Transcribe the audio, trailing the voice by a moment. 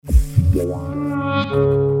Hi,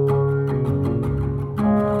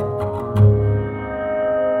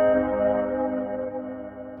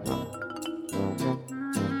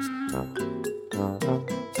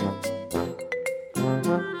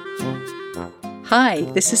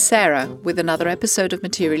 this is Sarah with another episode of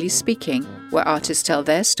Materially Speaking, where artists tell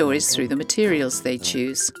their stories through the materials they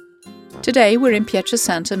choose. Today we're in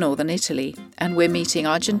Pietrasanta, northern Italy, and we're meeting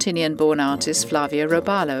Argentinian-born artist Flavia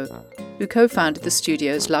Robalo, who co-founded the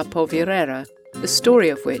studio's La Polverera, the story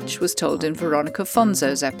of which was told in Veronica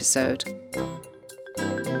Fonzo's episode.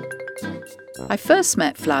 I first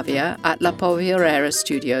met Flavia at La Polverera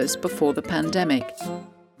Studios before the pandemic,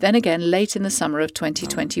 then again late in the summer of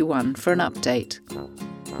 2021 for an update.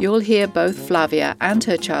 You'll hear both Flavia and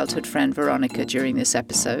her childhood friend Veronica during this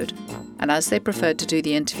episode, and as they preferred to do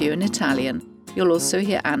the interview in Italian, you'll also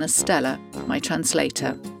hear Anna Stella, my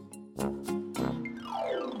translator.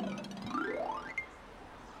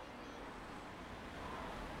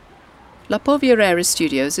 La Polverera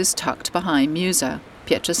Studios is tucked behind Musa,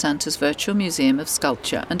 Pietrasanta's virtual museum of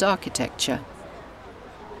sculpture and architecture.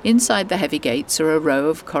 Inside the heavy gates are a row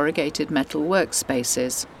of corrugated metal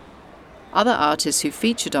workspaces. Other artists who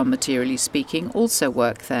featured on Materially Speaking also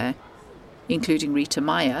work there, including Rita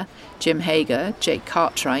Maya, Jim Hager, Jake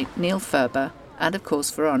Cartwright, Neil Ferber, and of course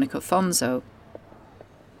Veronica Fonzo.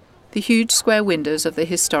 The huge square windows of the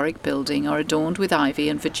historic building are adorned with ivy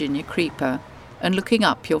and Virginia creeper, and looking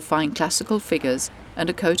up you'll find classical figures and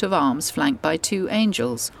a coat of arms flanked by two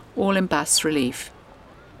angels, all in bas relief.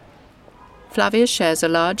 Flavia shares a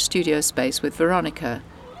large studio space with Veronica,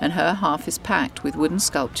 and her half is packed with wooden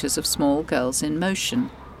sculptures of small girls in motion,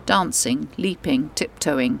 dancing, leaping,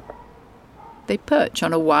 tiptoeing. They perch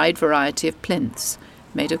on a wide variety of plinths,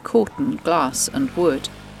 made of cotton, glass and wood.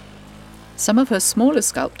 Some of her smaller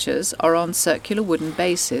sculptures are on circular wooden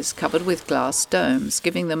bases covered with glass domes,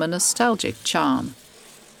 giving them a nostalgic charm.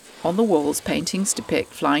 On the walls, paintings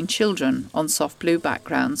depict flying children on soft blue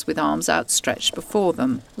backgrounds with arms outstretched before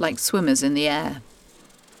them, like swimmers in the air.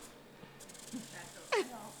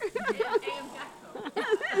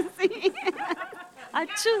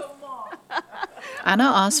 Anna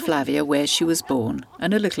asked Flavia where she was born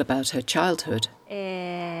and a little about her childhood.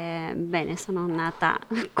 Bene, sono nata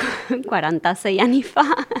 46 anni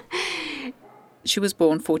fa. She was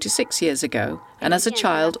born 46 years ago, and as a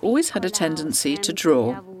child always had a tendency to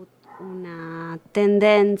draw. Una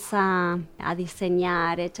tendenza a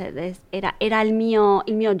disegnare, cioè era il mio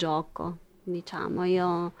gioco,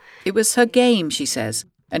 diciamo. It was her game, she says,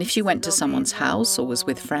 and if she went to someone's house or was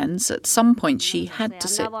with friends, at some point she had to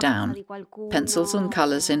sit down, pencils and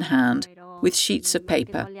colours in hand, with sheets of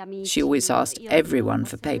paper. She always asked everyone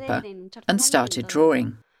for paper, and started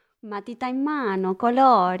drawing. Matita in mano,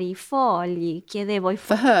 colori, fogli, chiedevo i fogli.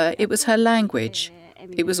 For her, it was her language.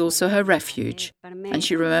 It was also her refuge, and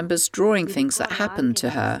she remembers drawing things that happened to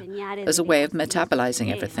her as a way of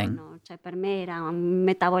metabolizing everything. Per me era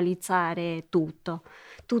metabolizzare tutto.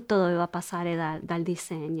 Tutto doveva passare dal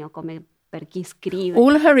disegno, come per chi scrive.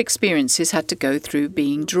 All her experiences had to go through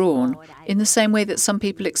being drawn, in the same way that some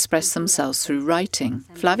people express themselves through writing.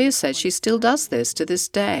 Flavia says she still does this to this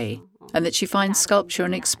day, and that she finds sculpture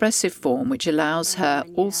an expressive form which allows her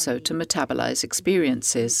also to metabolize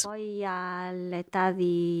experiences. Poi all'età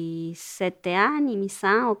di 7 anni, mi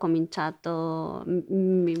sa, ho cominciato.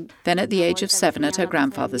 Then at the age of 7 at her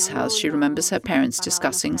grandfather's house, she remembers her parents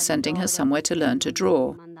discussing sending her somewhere to learn to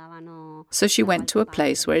draw. So she went to a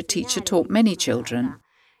place where a teacher taught many children.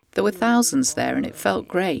 There were thousands there and it felt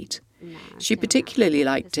great. She particularly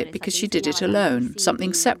liked it because she did it alone,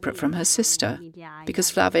 something separate from her sister, because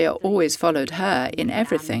Flavia always followed her in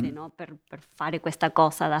everything. Per fare questa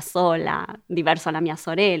cosa da sola, diverso alla mia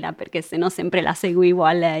sorella, perché sennò sempre la seguivo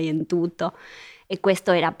a lei in tutto. E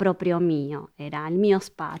questo era proprio mio, era il mio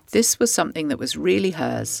spazio. This was something that was really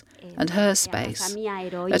hers, and her space.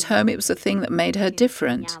 At home it was the thing that made her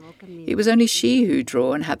different. It was only she who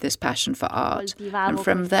drew and had this passion for art, and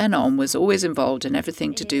from then on was always involved in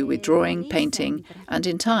everything to do with drawing, painting, and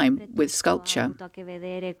in time, with sculpture. Ha a che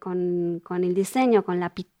vedere con il disegno, con la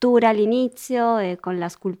pittura all'inizio e con la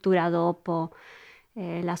scultura dopo.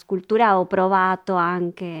 La scultura ho provato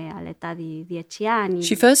anche all'età di 10 anni.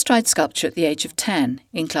 She first tried sculpture at the age of 10,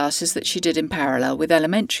 in classes that she did in parallel with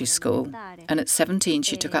elementary school, and at 17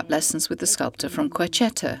 she took up lessons with the sculptor from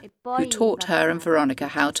Querceta, who taught her and Veronica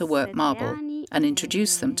how to work marble and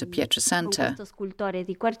introduced them to Pietrasanta. Con questo scultore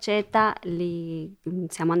di Querceta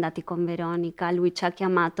siamo andati con Veronica, lui ci ha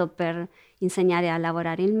chiamato per insegnare a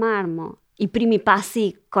lavorare il marmo. i primi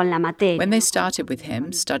passi con la materia. When they started with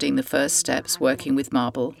him, studying the first steps, working with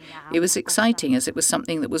marble, it was exciting as it was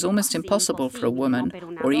something that was almost impossible for a woman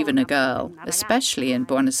or even a girl, especially in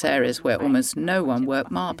Buenos Aires where almost no one worked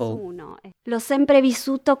marble. L'ho sempre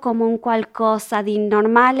vissuto come un qualcosa di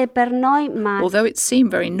normale per noi, ma Although it seemed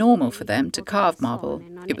very normal for them to carve marble,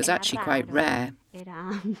 it was actually quite rare.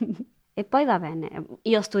 E poi va bene,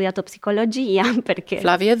 io ho studiato psicologia perché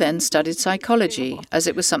Flavia then studied psychology, as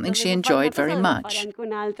it was something she enjoyed very much.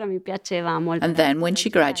 And then, when she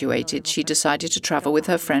graduated, she decided to travel with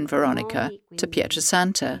her friend Veronica to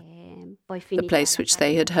Pietrasanta, the place which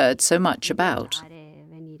they had heard so much about.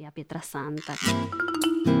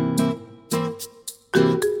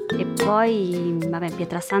 E poi, vabbè,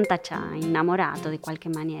 Pietrasanta ci ha innamorato di qualche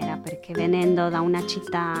maniera, perché venendo da una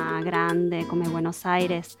città grande come Buenos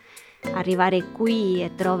Aires, arrivare qui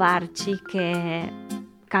e trovarci che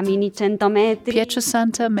cammini 100 metri.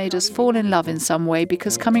 Pietrasanta made us fall in love in some way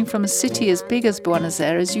because coming from a city as big as Buenos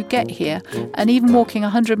Aires, you get here, and even walking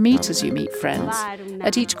 100 meters you meet friends.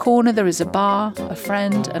 At each corner there is a bar, a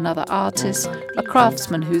friend, another artist, a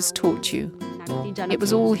craftsman who's taught you. It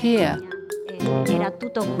was all here. Era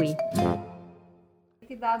tutto qui.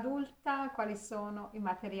 Da adulta, quali sono i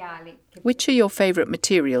materiali? Which are your favourite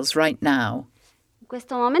materials right now? In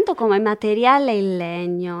questo momento come materiale il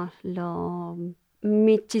legno,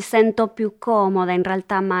 mi ci sento più comoda in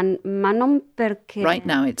realtà, ma non perché... Right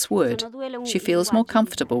now it's wood. She feels more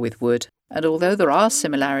comfortable with wood, and although there are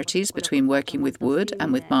similarities between working with wood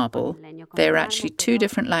and with marble, they are actually two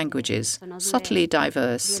different languages, subtly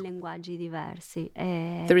diverse.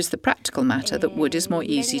 There is the practical matter that wood is more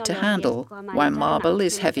easy to handle, while marble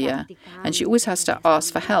is heavier, and she always has to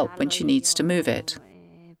ask for help when she needs to move it.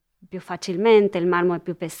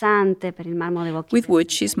 With wood,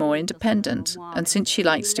 she's more independent, and since she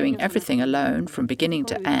likes doing everything alone from beginning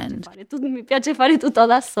to end,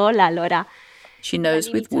 she knows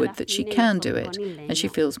with wood that she can do it, and she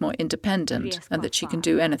feels more independent, and that she can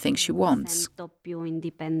do anything she wants.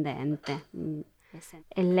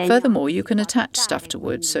 Furthermore, you can attach stuff to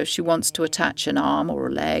wood, so if she wants to attach an arm or a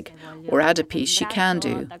leg, or add a piece, she can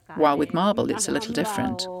do, while with marble it's a little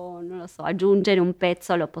different. Aggiungere un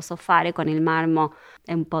pezzo lo posso fare, con il marmo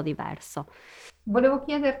è un po' diverso. Volevo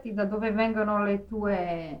chiederti da dove vengono le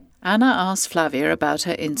tue... Anna asked Flavia about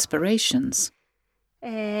her inspirations.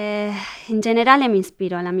 In generale mi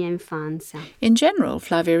ispiro alla mia infanzia. In general,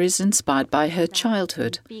 Flavia is inspired by her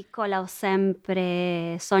childhood. Piccola ho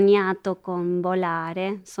sempre sognato con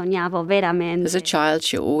volare, sognavo veramente. As a child,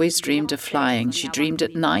 she always dreamed of flying. She dreamed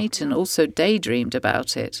at night and also daydreamed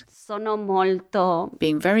about it. Sono molto...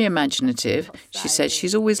 Being very imaginative, she says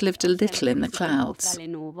she's always lived a little in the clouds.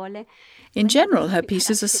 In general, her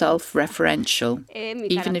pieces are self-referential,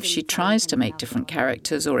 even if she tries to make different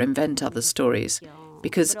characters or invent other stories,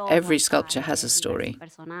 because every sculpture has a story.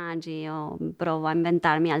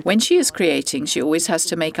 When she is creating, she always has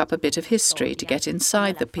to make up a bit of history to get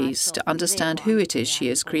inside the piece, to understand who it is she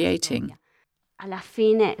is creating. Alla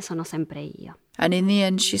fine sono sempre io. And in the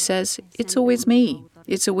end, she says, it's always me.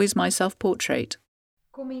 It's always my self-portrait.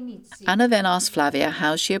 Anna then asks Flavia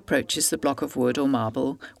how she approaches the block of wood or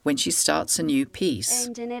marble when she starts a new piece.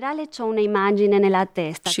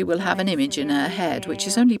 She will have an image in her head, which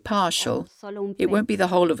is only partial. It won't be the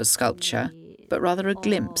whole of a sculpture, but rather a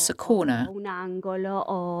glimpse, a corner. A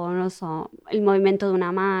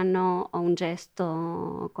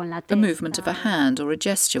movement of a hand or a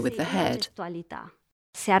gesture with the head.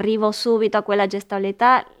 Se arrivo subito a quella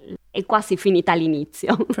gestualità, è quasi finita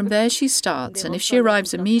all'inizio. From there she starts, and if she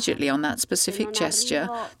arrives immediately on that specific gesture,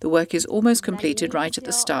 the work is almost completed right at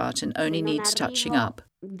the start and only needs touching up.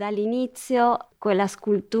 If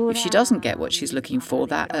she doesn't get what she's looking for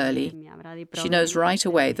that early, she knows right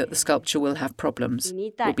away that the sculpture will have problems,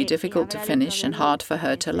 will be difficult to finish and hard for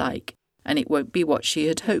her to like, and it won't be what she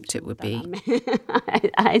had hoped it would be.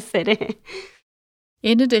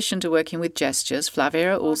 In addition to working with gestures,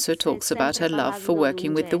 Flavia also talks about her love for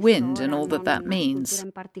working with the wind and all that that means.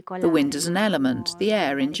 The wind as an element, the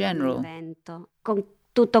air in general.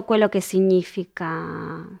 Tutto quello che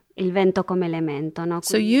significa il vento come elemento, no?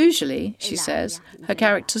 So usually, she says, her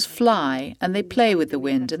characters fly and they play with the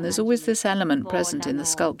wind, and there's always this element present in the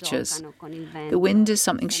sculptures. The wind is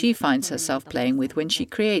something she finds herself playing with when she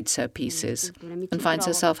creates her pieces, and finds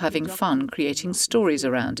herself having fun creating stories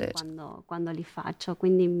around it.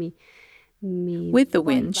 With the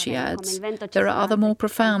wind, she adds, there are other more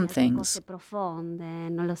profound things.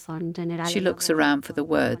 She looks around for the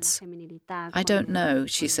words. I don't know,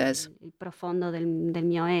 she says.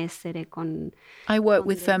 I work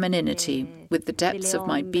with femininity, with the depths of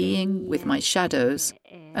my being, with my shadows.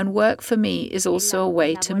 And work for me is also a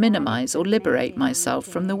way to minimize or liberate myself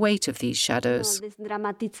from the weight of these shadows.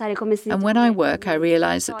 And when I work, I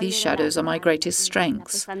realize that these shadows are my greatest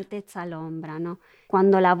strengths. They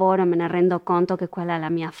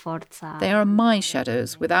are my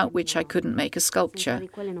shadows, without which I couldn't make a sculpture,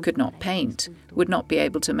 could not paint, would not be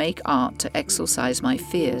able to make art to exorcise my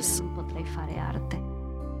fears.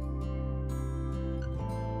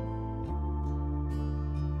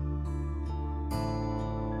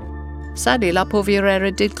 Sadly, La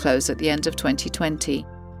Polverera did close at the end of 2020,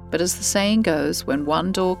 but as the saying goes, when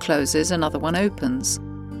one door closes, another one opens.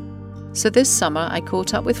 So this summer I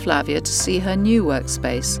caught up with Flavia to see her new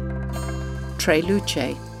workspace, Tre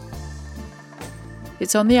Luce.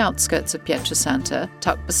 It's on the outskirts of Pietrasanta,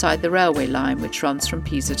 tucked beside the railway line which runs from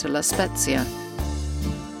Pisa to La Spezia.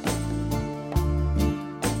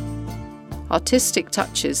 Artistic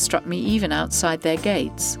touches struck me even outside their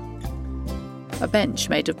gates. A bench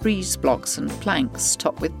made of breeze blocks and planks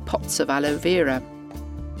topped with pots of aloe vera.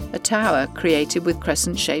 A tower created with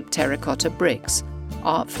crescent-shaped terracotta bricks,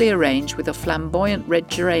 artfully arranged with a flamboyant red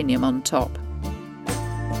geranium on top.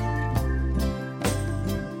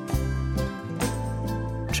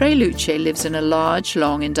 Tre Luce lives in a large,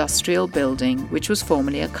 long industrial building which was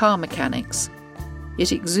formerly a car mechanics.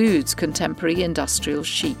 It exudes contemporary industrial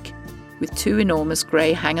chic, with two enormous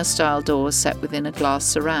grey hanger-style doors set within a glass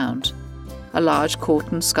surround, a large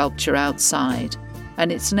Corten sculpture outside,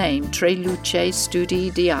 and its name Tre Luce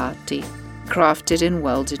Studi di Arti, crafted in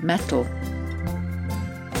welded metal.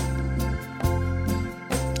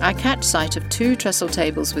 I catch sight of two trestle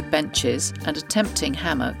tables with benches and a tempting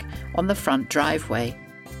hammock on the front driveway.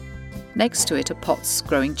 Next to it are pots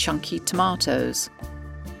growing chunky tomatoes.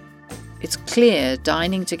 It's clear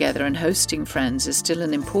dining together and hosting friends is still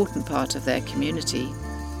an important part of their community.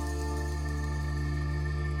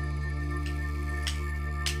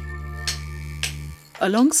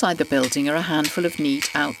 Alongside the building are a handful of neat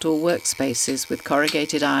outdoor workspaces with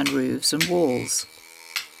corrugated iron roofs and walls,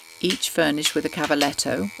 each furnished with a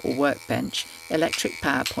cavaletto, or workbench, electric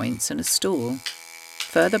power points and a stool.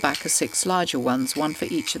 Further back are 6 larger ones, one for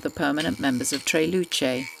each of the permanent members of Tre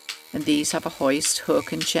Luce, and these have a hoist,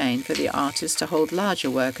 hook and chain for the artist to hold larger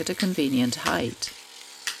work at a convenient height.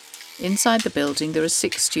 Inside the building there are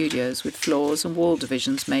 6 studios with floors and wall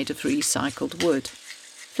divisions made of recycled wood.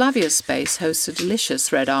 Flavia's space hosts a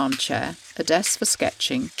delicious red armchair, a desk for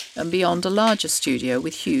sketching, and beyond a larger studio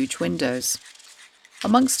with huge windows.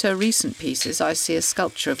 Amongst her recent pieces I see a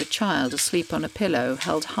sculpture of a child asleep on a pillow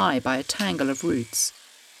held high by a tangle of roots.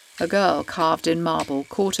 A girl carved in marble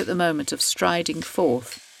caught at the moment of striding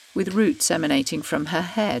forth, with roots emanating from her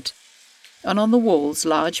head. And on the walls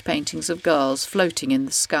large paintings of girls floating in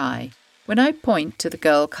the sky. When I point to the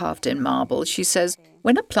girl carved in marble, she says,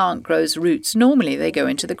 "When a plant grows roots, normally they go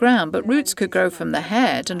into the ground, but roots could grow from the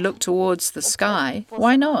head and look towards the sky.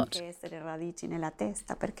 Why not?"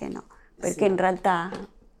 Perché in realtà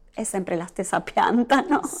è sempre la stessa pianta,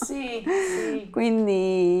 no?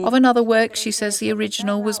 Quindi... Of another work, she says the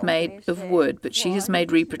original was made of wood, but she has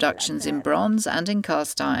made reproductions in bronze and in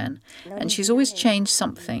cast iron, and she's always changed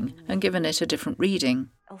something and given it a different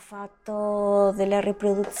reading. Ho fatto delle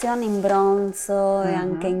riproduzioni in bronzo e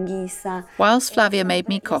anche in ghisa. Whilst Flavia made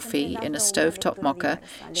me coffee in a stovetop mocha,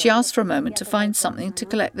 she asked for a moment to find something to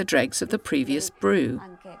collect the dregs of the previous brew.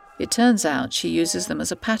 It turns out she uses them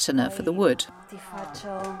as a patterner for the wood. Ti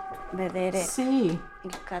faccio vedere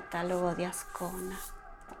il catalogo di Ascona.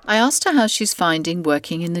 I asked her how she's finding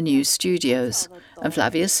working in the new studios, and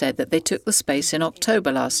Flavia said that they took the space in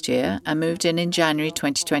October last year and moved in January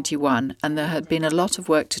 2021, and there had been a lot of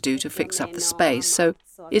work to do to fix up the space, so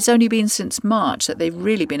it's only been since March that they've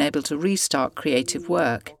really been able to restart creative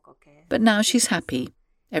work. But now she's happy.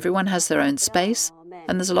 Everyone has their own space,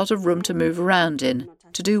 and there's a lot of room to move around in,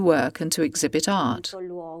 to do work and to exhibit art.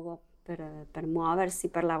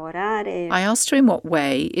 I asked her in what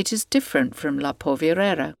way it is different from La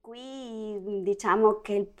Polverera.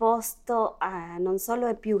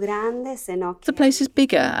 The place is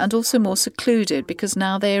bigger and also more secluded because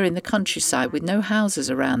now they are in the countryside with no houses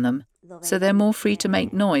around them, so they're more free to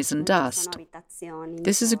make noise and dust.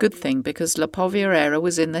 This is a good thing because La Polverera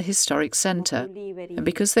was in the historic centre, and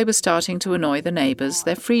because they were starting to annoy the neighbours,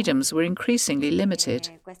 their freedoms were increasingly limited.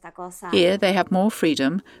 Here they have more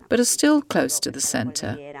freedom, but are still close to the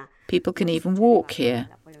centre. People can even walk here,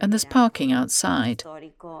 and there's parking outside.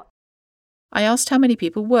 I asked how many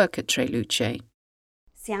people work at Tre Luce.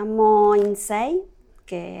 There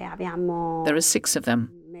are 6 of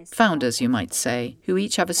them. Founders, you might say, who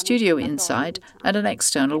each have a studio inside and an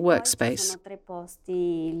external workspace.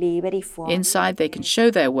 Inside they can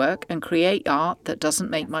show their work and create art that doesn't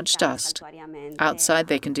make much dust. Outside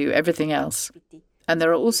they can do everything else. And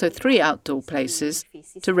there are also 3 outdoor places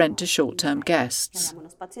to rent to short-term guests.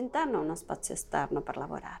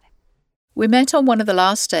 We met on one of the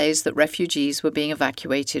last days that refugees were being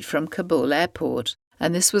evacuated from Kabul airport,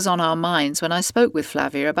 and this was on our minds when I spoke with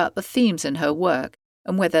Flavia about the themes in her work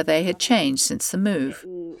and whether they had changed since the move.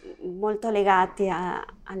 Molto legati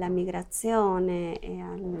alla migrazione e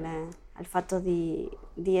al fatto di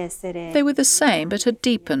essere. They were the same but had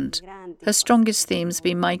deepened. Her strongest themes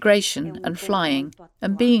being migration and flying,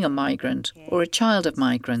 and being a migrant or a child of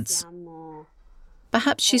migrants.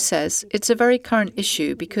 Perhaps, she says, it's a very current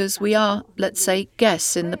issue because we are, let's say,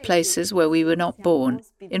 guests in the places where we were not born,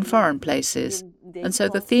 in foreign places, and so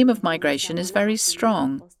the theme of migration is very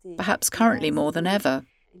strong, perhaps currently more than ever.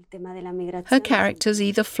 Her characters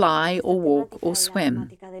either fly or walk or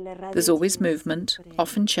swim. There's always movement,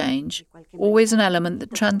 often change, always an element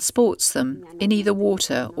that transports them in either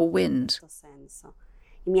water or wind.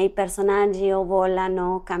 The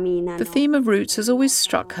theme of roots has always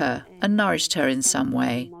struck her and nourished her in some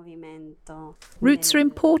way. Roots are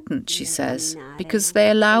important, she says, because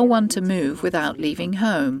they allow one to move without leaving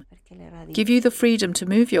home, give you the freedom to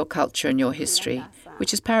move your culture and your history,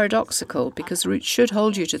 which is paradoxical because roots should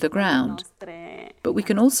hold you to the ground, but we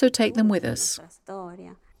can also take them with us.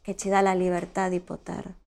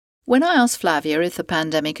 When I asked Flavia if the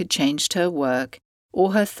pandemic had changed her work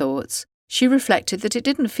or her thoughts, she reflected that it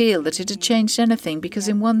didn't feel that it had changed anything because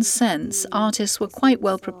in one sense artists were quite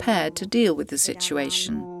well prepared to deal with the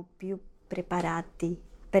situation.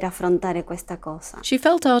 She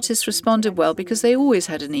felt artists responded well because they always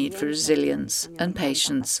had a need for resilience and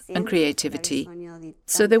patience and creativity,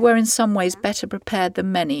 so they were in some ways better prepared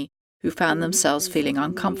than many who found themselves feeling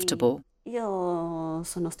uncomfortable.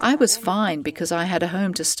 I was fine because I had a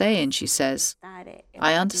home to stay in, she says.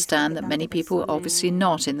 I understand that many people are obviously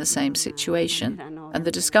not in the same situation, and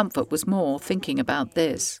the discomfort was more thinking about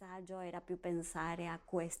this.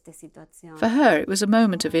 For her, it was a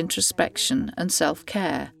moment of introspection and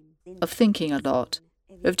self-care, of thinking a lot,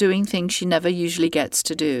 of doing things she never usually gets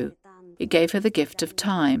to do. It gave her the gift of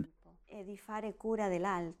time.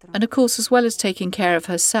 And of course, as well as taking care of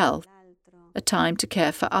herself, a time to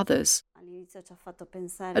care for others.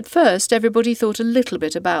 At first, everybody thought a little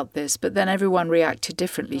bit about this, but then everyone reacted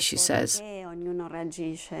differently, she says. And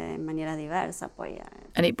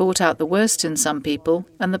it brought out the worst in some people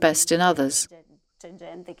and the best in others.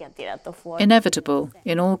 Inevitable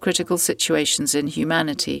in all critical situations in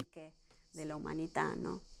humanity.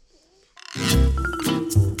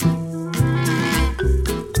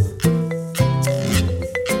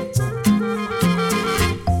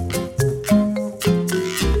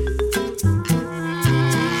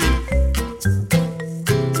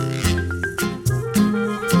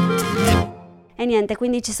 E niente,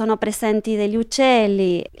 quindi ci sono presenti degli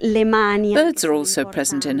uccelli, le mani. Birds are also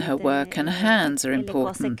present in her work, and her hands are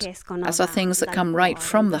important, as are things that come right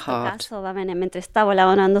from the heart. Mentre stavo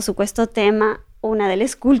lavorando su questo tema, una delle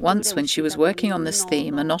sculture. Once, when she was working on this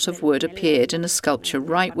theme, a knot of wood appeared in a sculpture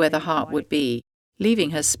right where the heart would be, leaving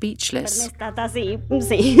her speechless.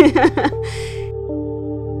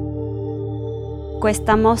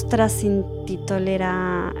 Questa mostra si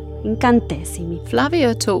intitolerà Incantesimi.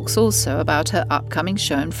 Flavia talks also about her upcoming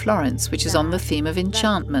show in Florence, which is on the theme of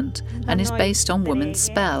enchantment and is based on women's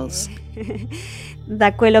spells.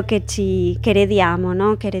 Da quello che erediamo,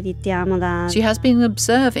 no? Che ereditiamo da. She has been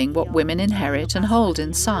observing what women inherit and hold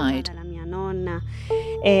inside. Dalla mia nonna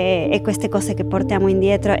e queste cose che portiamo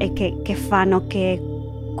indietro e che fanno, che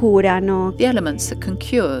curano. The elements that can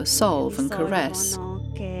cure, solve and caress.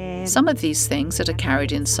 Some of these things that are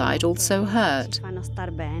carried inside also hurt.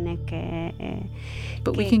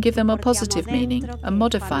 But we can give them a positive meaning and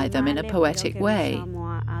modify them in a poetic way.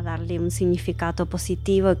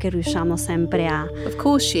 Of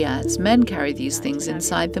course, she adds, men carry these things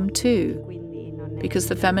inside them too, because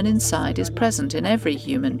the feminine side is present in every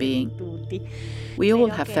human being. We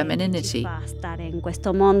all have femininity.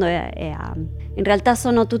 In realtà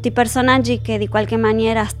sono tutti personaggi che di qualche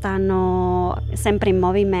maniera stanno sempre in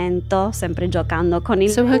movimento, sempre giocando con il.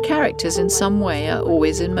 So her characters in some way are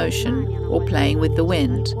always in motion or playing with the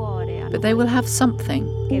wind, but they will have something,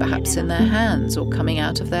 perhaps in their hands or coming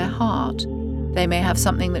out of their heart. They may have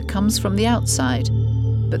something that comes from the outside,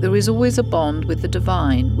 but there is always a bond with the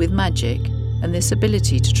divine, with magic, and this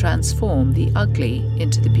ability to transform the ugly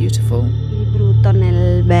into the beautiful. Il brutto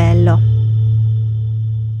nel bello.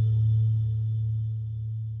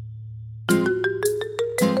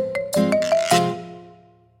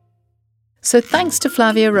 So thanks to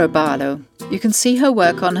Flavia Robalo. You can see her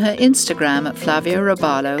work on her Instagram at Flavia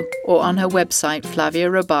Robalo or on her website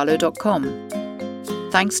flaviarobalo.com.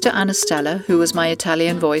 Thanks to Anna Stella, who was my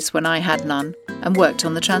Italian voice when I had none and worked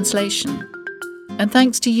on the translation. And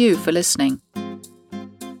thanks to you for listening.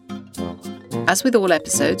 As with all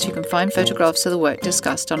episodes, you can find photographs of the work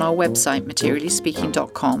discussed on our website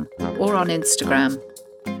materiallyspeaking.com or on Instagram.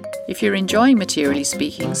 If you're enjoying Materially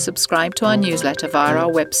Speaking, subscribe to our newsletter via our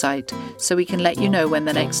website so we can let you know when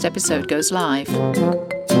the next episode goes live.